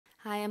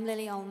Hi, I'm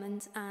Lily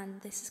Almond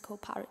and this is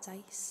called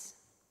Paradise.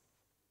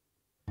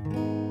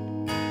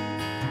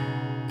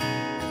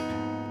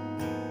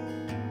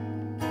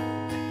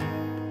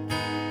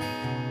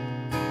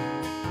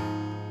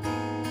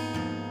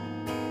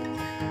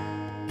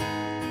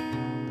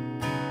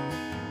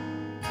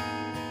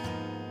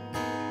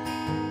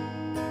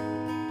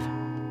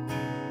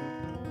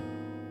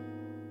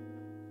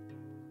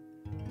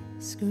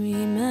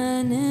 Scream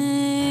my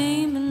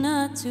name, but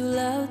not too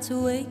loud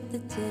to wake the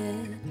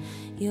dead.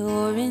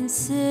 You're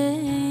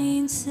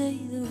insane, say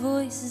the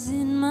voices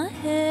in my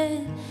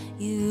head.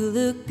 You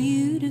look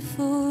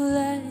beautiful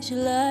as you're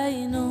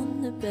lying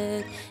on the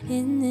bed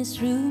in this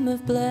room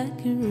of black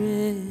and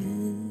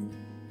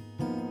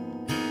red.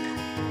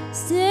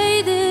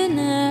 Stay the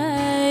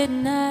night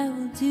and I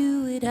will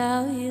do it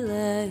how you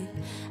like.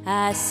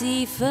 I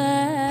see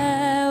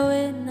fire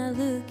when I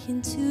look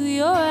into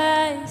your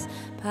eyes.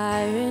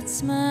 Pirate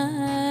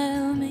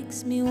smile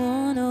makes me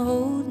wanna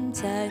hold him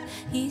tight.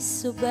 He's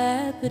so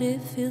bad, but it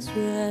feels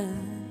right.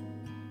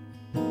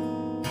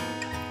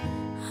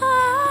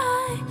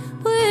 I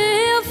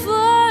will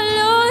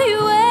follow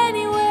you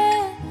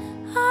anywhere.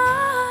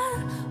 I'll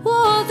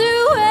walk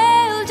through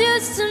hell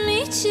just to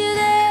meet you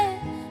there.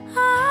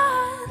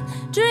 I'll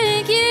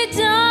drink it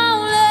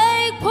down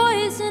like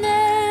poison,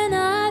 and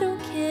I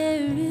don't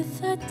care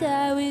if I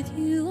die with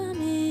you.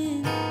 I'm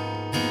in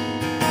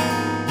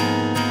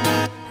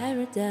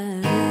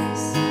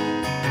paradise.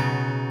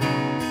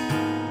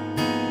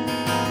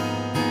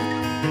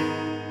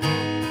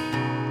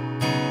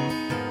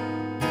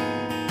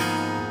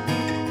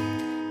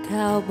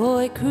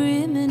 Cowboy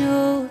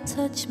criminal,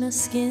 touch my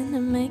skin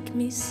and make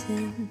me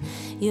sin.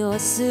 You're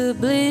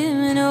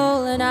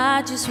subliminal and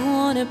I just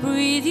wanna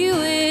breathe you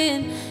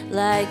in.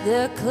 Like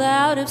the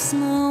cloud of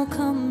smoke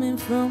coming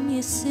from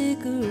your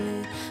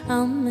cigarette,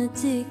 I'm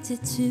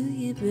addicted to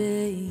you,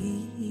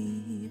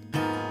 babe.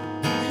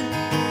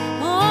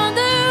 On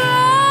the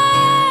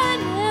run,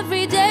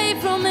 every day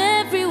from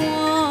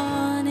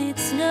everyone.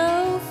 It's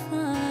no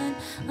fun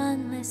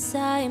unless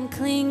I am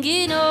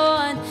clinging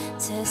on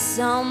to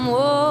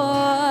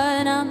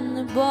someone. I'm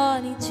the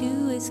body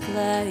to his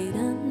glide.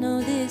 I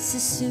know this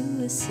is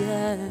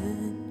suicide.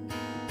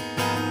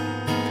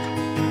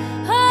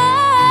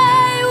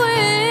 I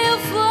will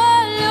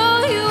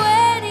follow you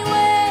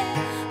anywhere.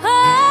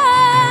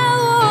 I'll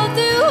walk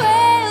through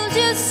hell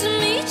just to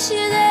meet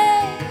you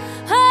there.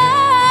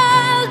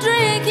 I'll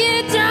drink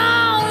it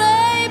down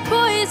like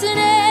poison,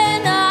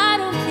 and I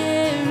don't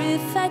care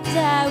if I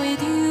die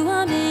with you.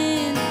 I'm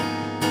in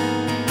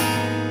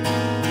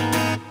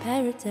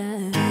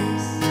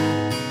paradise.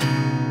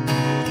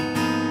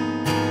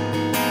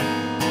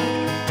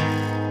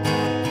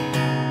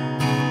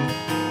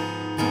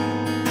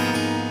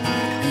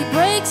 He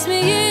breaks me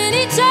in,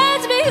 he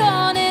turns me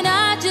on, and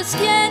I just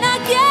cannot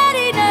get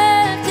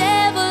enough.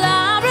 Devil,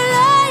 I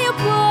rely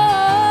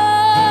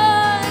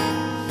upon.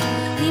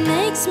 He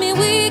makes me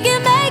weak, he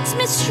makes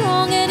me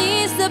strong, and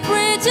he's the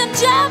bridge I'm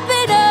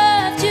jumping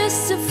off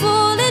just to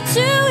fall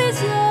into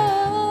his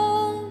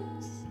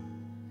arms.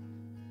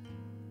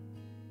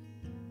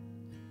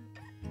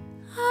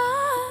 I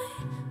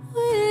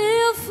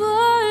will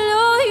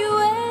follow you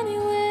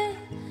anywhere.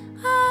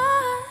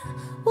 I'll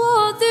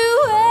walk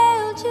through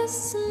hell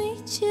just to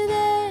meet you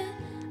there.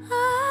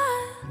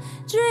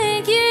 I'll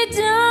drink you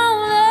down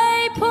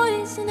like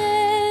poison,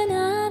 and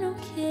I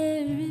don't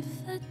care if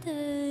I die.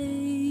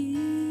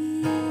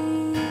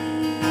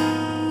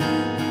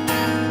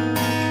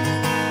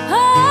 I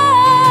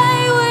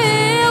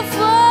will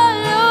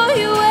follow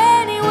you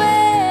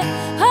anywhere.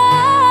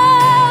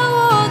 I'll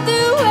walk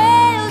through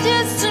hell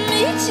just to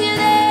meet you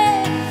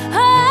there.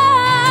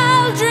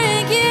 I'll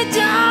drink it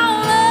down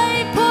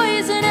like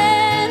poison,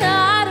 and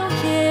I don't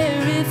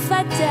care if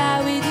I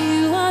die with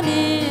you. I'm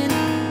in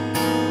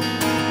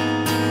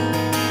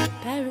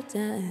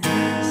paradise.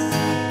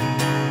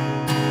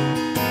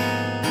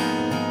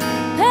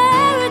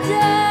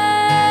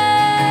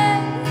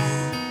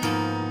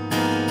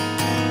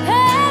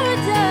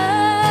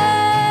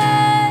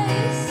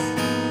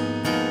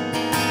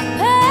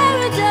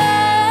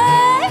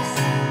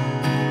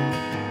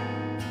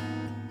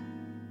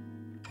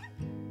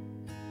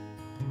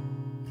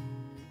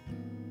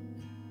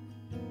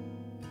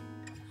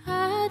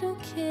 I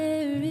don't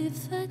care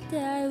if I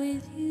die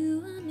with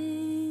you. I'm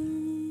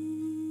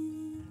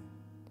in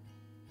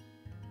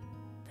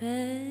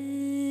paradise.